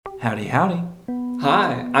Howdy, howdy.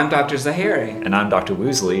 Hi, I'm Dr. Zahiri. And I'm Dr.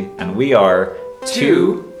 Woosley, and we are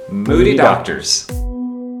Two Moody Doctors. I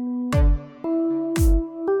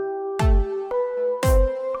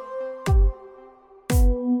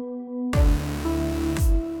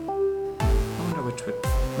wonder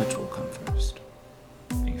which will come first.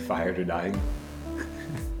 Being fired or dying?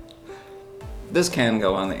 This can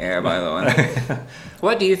go on the air, by the way.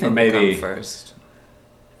 What do you think will come first?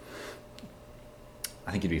 I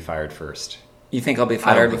think you'd be fired first. You think I'll be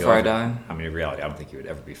fired before I die? I mean, in reality, I don't think you would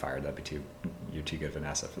ever be fired. That'd be you're too good of an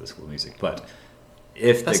asset for the School of Music. But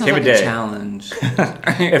if there came a day, challenge.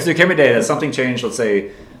 If there came a day that something changed, let's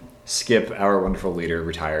say Skip, our wonderful leader,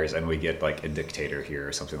 retires, and we get like a dictator here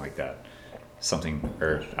or something like that,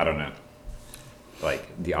 or I don't know,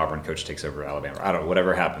 like the Auburn coach takes over Alabama. I don't know,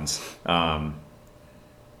 whatever happens, and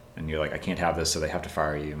you're like, I can't have this, so they have to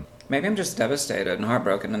fire you. Maybe I'm just devastated and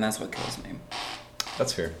heartbroken, and that's what kills me.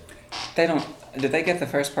 That's fair. Did they get the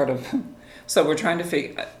first part of... So we're trying to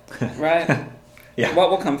figure... Right? Yeah. What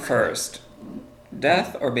will come first?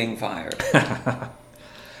 Death or being fired?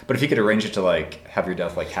 But if you could arrange it to, like, have your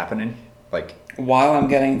death, like, happening, like... While I'm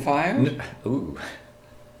getting fired? Ooh.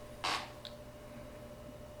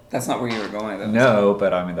 That's not where you were going, though. No,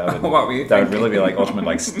 but, I mean, that would... What were you that thinking? would really be, like, ultimate,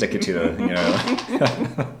 like, stick it to the, you know...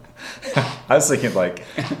 I was thinking, like...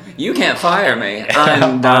 You can't fire me.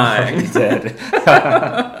 I'm dying. Dead.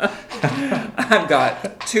 I've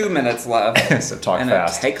got 2 minutes left. So talk and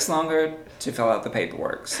fast. It takes longer to fill out the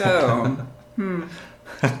paperwork. So,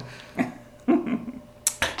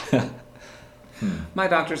 My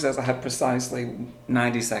doctor says I have precisely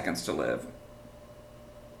 90 seconds to live.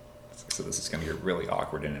 So this is going to get really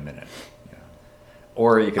awkward in a minute. Yeah.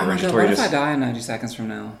 Or you can arrange it God, where what you if just... I die in 90 seconds from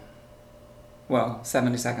now? Well,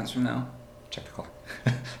 70 seconds from now. Check the clock.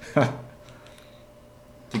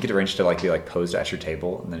 You could arrange to like be like posed at your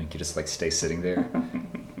table, and then you could just like stay sitting there,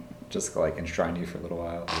 just like enshrine you for a little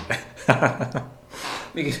while.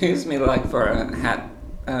 You could use me like for a hat,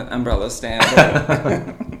 umbrella stand.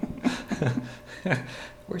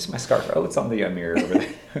 Where's my scarf? Oh, it's on the mirror over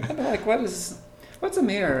there. Like, what's a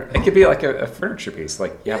mirror? It could be like a furniture piece.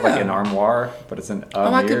 Like you have like an armoire, but it's an mirror.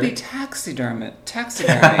 I could be taxidermied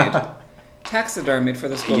for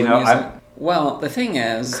the School of Music. Well, the thing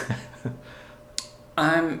is,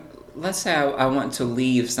 let's say I want to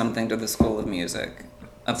leave something to the School of Music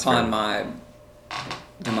upon my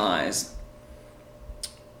demise.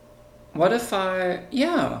 What if I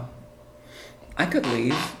could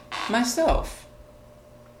leave myself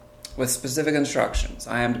with specific instructions.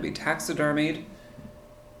 I am to be taxidermied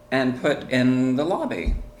and put in the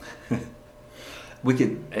lobby. We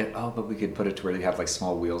could put it to where you have like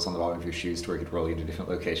small wheels on the bottom of your shoes to where you could roll you to different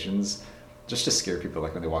locations. Just to scare people,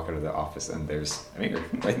 like when they walk out of the office and there's a mirror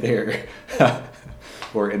right there.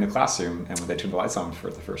 Or in the classroom, and when they turn the lights on for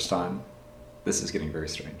the first time. This is getting very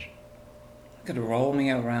strange. Could roll me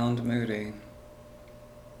around Moody.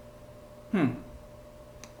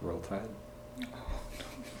 Roll Tide.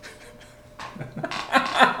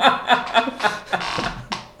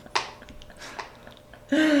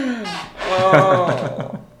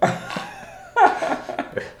 Oh.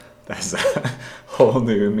 That's a whole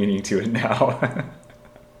new meaning to it now.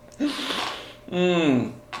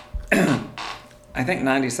 I think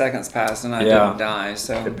 90 seconds passed and I didn't die,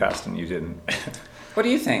 so... It passed and you didn't. What do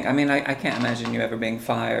you think? I mean, I can't imagine you ever being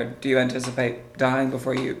fired. Do you anticipate dying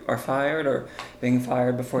before you are fired or being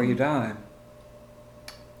fired before you die?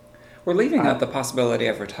 We're leaving out the possibility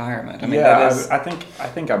of retirement. I mean, I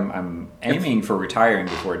think I'm aiming for retiring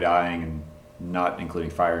before dying and not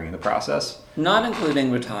including firing in the process. Not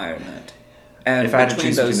including retirement. And if I had to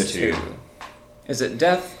between choose those between the two. Is it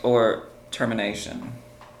death or termination?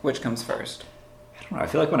 Which comes first? I don't know. I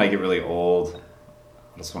feel like when I get really old,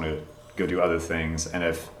 I just want to go do other things. And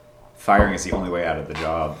if firing is the only way out of the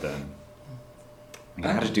job, then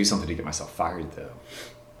I have to do something to get myself fired, though.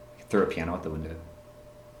 I could throw a piano out the window.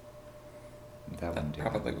 That wouldn't do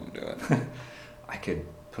probably won't do it. I could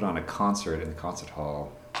put on a concert in the concert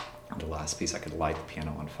hall. And the last piece, I could light the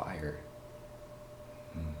piano on fire.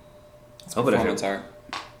 It's performance art.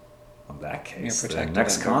 In that case, You're the protected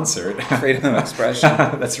next concert. Freedom of expression.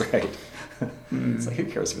 That's right. It's like, who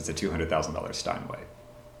cares if it's a $200,000 Steinway?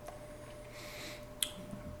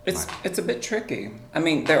 It's a bit tricky. I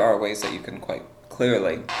mean, there are ways that you can quite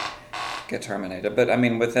clearly get terminated, but I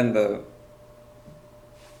mean, within the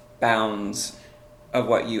bounds of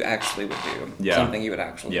what you actually would do, something you would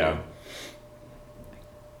actually do.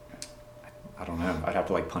 I don't know. I'd have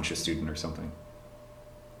to like punch a student or something.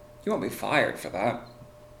 You won't be fired for that.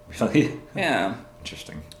 Really? Yeah.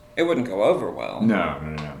 Interesting. It wouldn't go over well. No.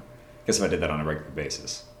 I guess if I did that on a regular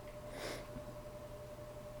basis.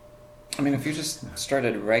 I mean, if you just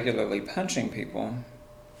started regularly punching people.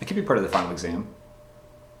 It could be part of the final exam.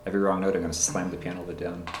 Every wrong note, I'm going to slam the piano lid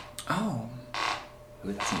down. Oh.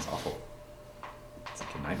 Ooh, that sounds awful. It's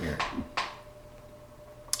like a nightmare.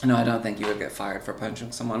 No, I don't think you would get fired for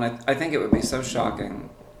punching someone. I think it would be so shocking.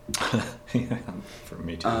 Yeah, for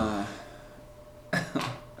me too.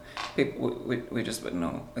 We just wouldn't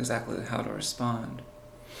know exactly how to respond.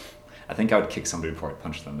 I think I would kick somebody before I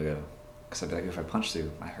punch them, because I'd be like, if I punch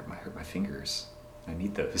you, I hurt my fingers. I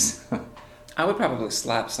need those. I would probably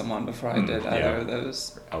slap someone before I did either of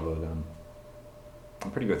those. Or elbow them.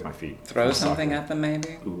 I'm pretty good with my feet. Throw something at them,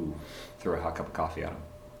 maybe? Ooh, throw a hot cup of coffee at them.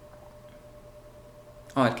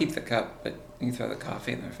 Oh, I'd keep the cup, but you throw the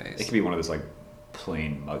coffee in their face. It could be one of those like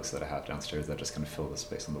plain mugs that I have downstairs that just kind of fill the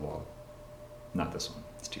space on the wall. Not this one.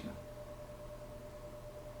 It's too much.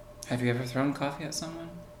 Have you ever thrown coffee at someone?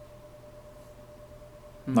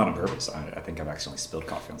 Not on purpose. I think I've accidentally spilled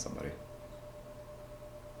coffee on somebody.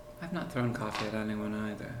 I've not thrown coffee at anyone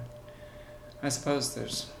either. I suppose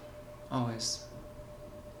there's always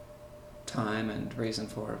time and reason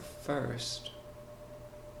for it first.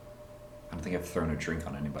 I don't think I've thrown a drink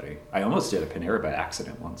on anybody. I almost did a Panera by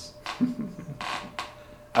accident once.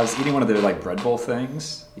 I was eating one of their like bread bowl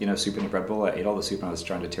things, soup in a bread bowl. I ate all the soup and I was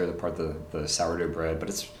trying to tear apart the sourdough bread,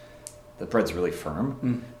 but the bread's really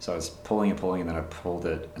firm. So I was pulling and then I pulled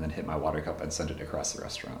it and then hit my water cup and sent it across the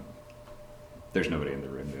restaurant. There's nobody in the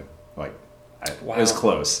room though. Wow. It was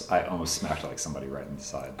close. I almost smacked like somebody right in the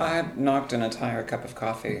side. I knocked an entire cup of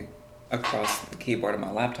coffee across the keyboard of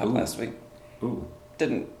my laptop last week. Ooh.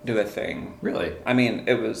 Didn't do a thing. Really? I mean,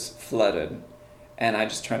 it was flooded. And I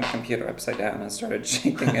just turned the computer upside down and started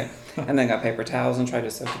shaking it. And then got paper towels and tried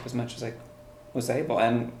to soak up as much as I was able.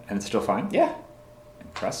 And it's still fine? Yeah.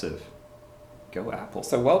 Impressive. Go Apple.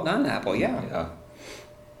 So well done, Apple, yeah. Yeah.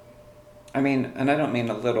 I mean, and I don't mean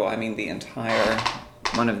a little, I mean the entire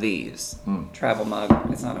one of these. Travel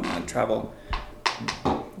mug. It's not a mug. Travel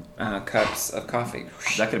cups of coffee.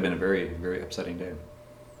 That could have been a very, very upsetting day.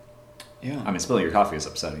 Yeah. I mean, spilling your coffee is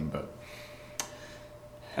upsetting, but...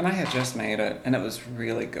 And I had just made it, and it was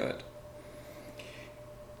really good.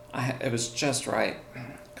 It was just right.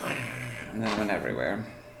 And then it went everywhere.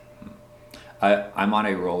 I'm on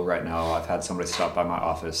a roll right now. I've had somebody stop by my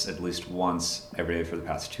office at least once every day for the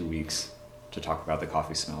past 2 weeks to talk about the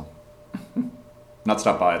coffee smell. Not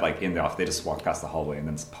stop by like in the office. They just walk past the hallway and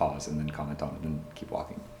then pause and then comment on it and keep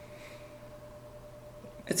walking.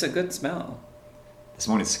 It's a good smell. This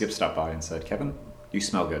morning Skip stopped by and said, "Kevin, you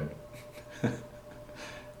smell good."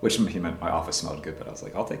 Which he meant my office smelled good, but I was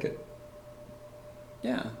like, I'll take it.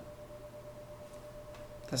 Yeah.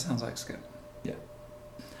 That sounds like Skip. Yeah.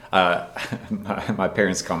 My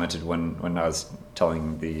parents commented when I was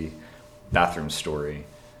telling the bathroom story.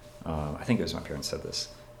 I think it was my parents said this.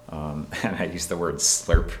 And I used the word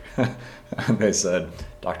slurp. And they said,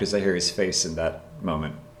 Dr. Zahiri's face in that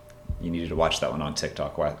moment, you needed to watch that one on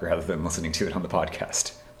TikTok rather than listening to it on the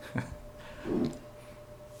podcast.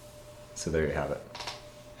 So there you have it.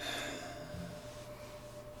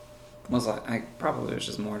 I probably was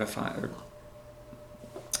just mortified.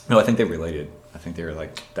 No, I think they related. I think they were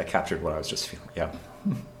like, that captured what I was just feeling. Yeah.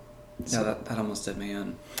 So, yeah, that almost did me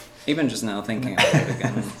in. Even just now thinking about it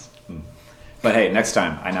again. But hey, next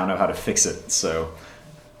time, I now know how to fix it, so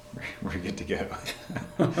we're good to go.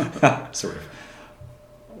 Sort of.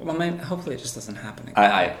 Well, maybe, hopefully it just doesn't happen again.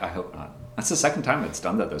 I hope not. That's the second time it's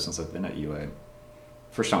done that, though, since I've been at UA.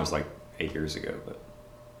 First time was like 8 years ago, but...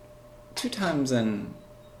 2 times in...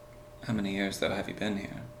 How many years, though, have you been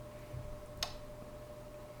here?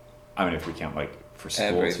 I mean, if we count, like, for school,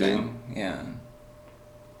 everything, too. Yeah.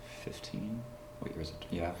 15? What year is it?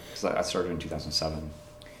 Yeah, because I started in 2007.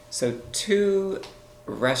 So 2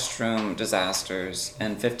 restroom disasters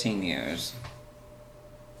in 15 years.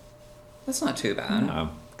 That's not too bad. No,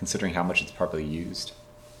 considering how much it's properly used.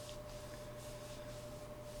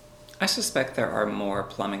 I suspect there are more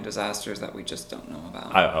plumbing disasters that we just don't know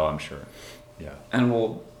about. I'm sure. Yeah. And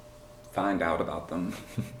we'll find out about them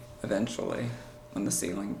eventually when the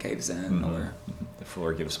ceiling caves in or the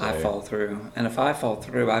floor gives way. I fall through. And if I fall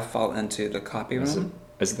through, I fall into the copy room.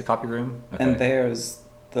 Is it the copy room? Okay. And there's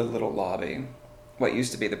the little lobby. What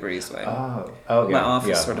used to be the breezeway. Oh, yeah. My office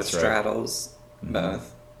yeah, sort of straddles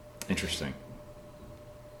both. Interesting.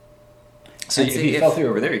 So if you fell through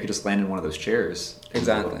over there, you could just land in one of those chairs.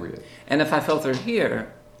 Exactly. And if I fell through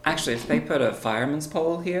here, actually, if they put a fireman's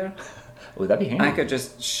pole here, would that be handy? I could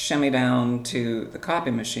just shimmy down to the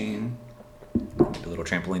copy machine. A little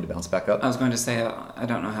trampoline to bounce back up. I was going to say, I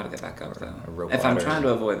don't know how to get back up, though. A rope if ladder. I'm trying to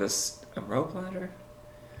avoid this, a rope ladder?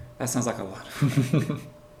 That sounds like a lot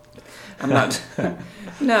of I'm not.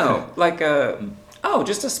 No, like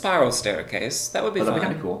just a spiral staircase. That would be That'd fun. be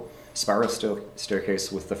kind of cool. Spiral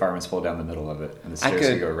staircase with the fireman's pole down the middle of it, and the I stairs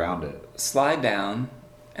could to go around it. Slide down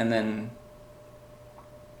and then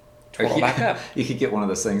Or twirl back up. You could get one of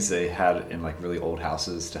those things they had in like really old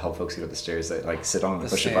houses to help folks get up the stairs. They like sit on and The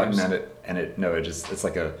push a stairs. button, it's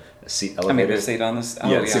like a seat I elevator. mean, the seat on this. Oh,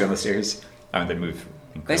 yeah, seat on the stairs. I mean, they move.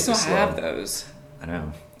 They still incredibly slow. have those. I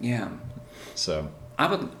know. Yeah. So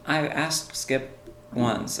I asked Skip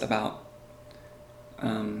once about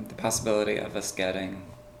the possibility of us getting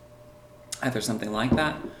either something like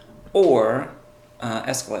that or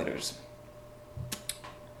escalators.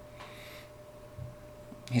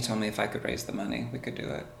 He told me if I could raise the money, we could do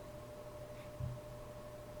it.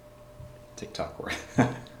 TikTok work.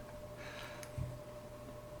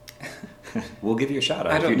 We'll give you a shout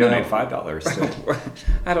I out if don't you donate know. $5.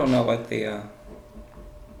 I don't know what the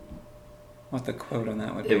quote on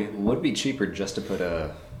that would be. It would be cheaper just to put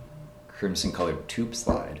a crimson colored tube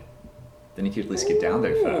slide. Then you could at least get down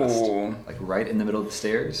there fast. Ooh. Like right in the middle of the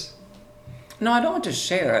stairs. No, I don't want to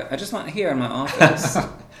share it. I just want it here in my office.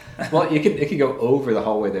 Well, it could go over the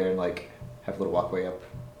hallway there and like have a little walkway up.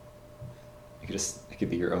 It could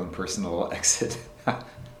be your own personal exit.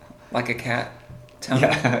 Like a cat tunnel.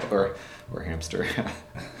 Yeah, or hamster.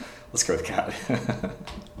 Let's go with cat.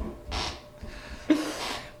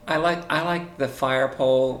 I like the fire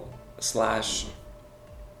pole / spiral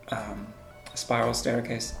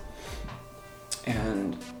staircase,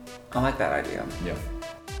 and I like that idea. Yeah.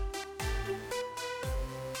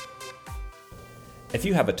 If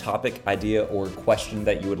you have a topic, idea, or question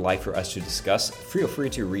that you would like for us to discuss, feel free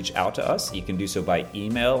to reach out to us. You can do so by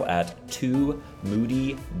email at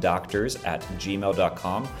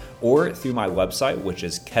 2moodydoctors@gmail.com or through my website, which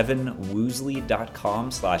is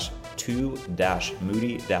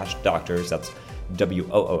kevinwoosley.com/2-moody-doctors. That's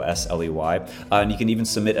WOOSLEY. And you can even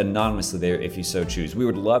submit anonymously there if you so choose. We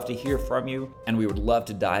would love to hear from you, and we would love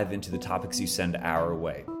to dive into the topics you send our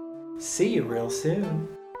way. See you real soon.